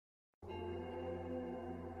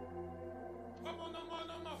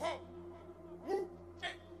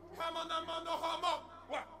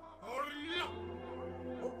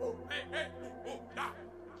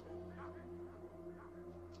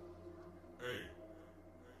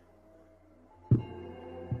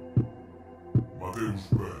Mateusz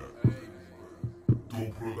B.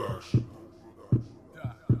 Dom Production.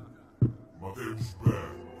 Mateusz B.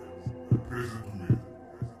 Prezentuje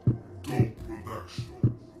Dom Production.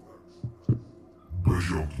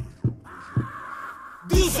 Bezioki.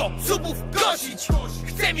 Dużo subów prosić,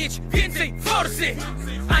 chcę mieć więcej forsy.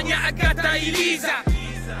 Ania, Agata i Liza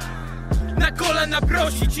na kolana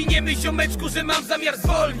prosić i nie myśl, ziomeczku, że mam zamiar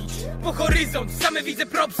zwolnić. Po horyzont same widzę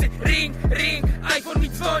propsy. Ring, ring, iPhone mi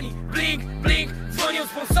dzwoni. Blink, blink, dzwonią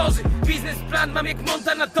sponsorzy. Biznesplan mam jak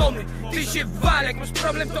monta na tony. Ty się wal, jak masz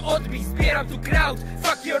problem to odbij. Zbieram tu crowd,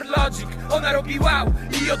 fuck your logic. Ona robi wow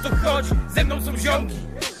i o to chodzi. Ze mną są ziomki,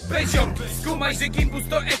 bez ziomki. Skumaj, że gimbus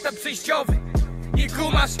to etap przejściowy. Nie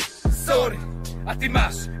kumasz? Sorry, a ty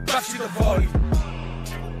masz, baw się do woli.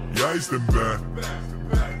 Ja jestem B.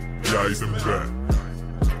 Ja jestem B.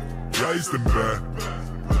 Ja jestem B.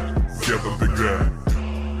 Zjadam tę grę.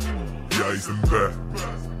 Ja jestem B.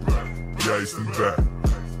 Ja jestem B.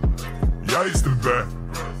 Ja jestem B.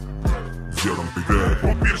 Zjadam tę grę.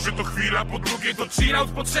 Po pierwsze to chwila, po drugie to chill out,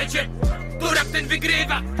 po trzecie to rap ten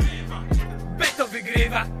wygrywa. B to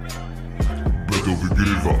wygrywa. B to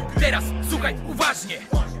wygrywa. Teraz słuchaj uważnie.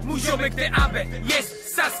 Mój ziomek DAB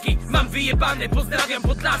jest Saski. Mam wyjebane, pozdrawiam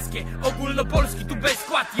Podlaskie. Ogólnopolski tu bez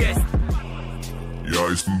skład jest. Ja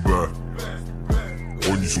jestem B.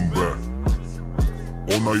 Oni są B.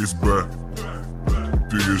 Ona jest B.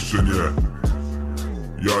 Ty jeszcze nie.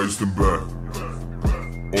 Ja jestem B.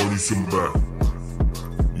 Oni są B.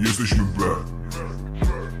 Jesteśmy B.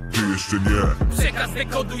 Ty jeszcze nie. Przekaz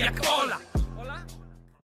dekodu jak Ola.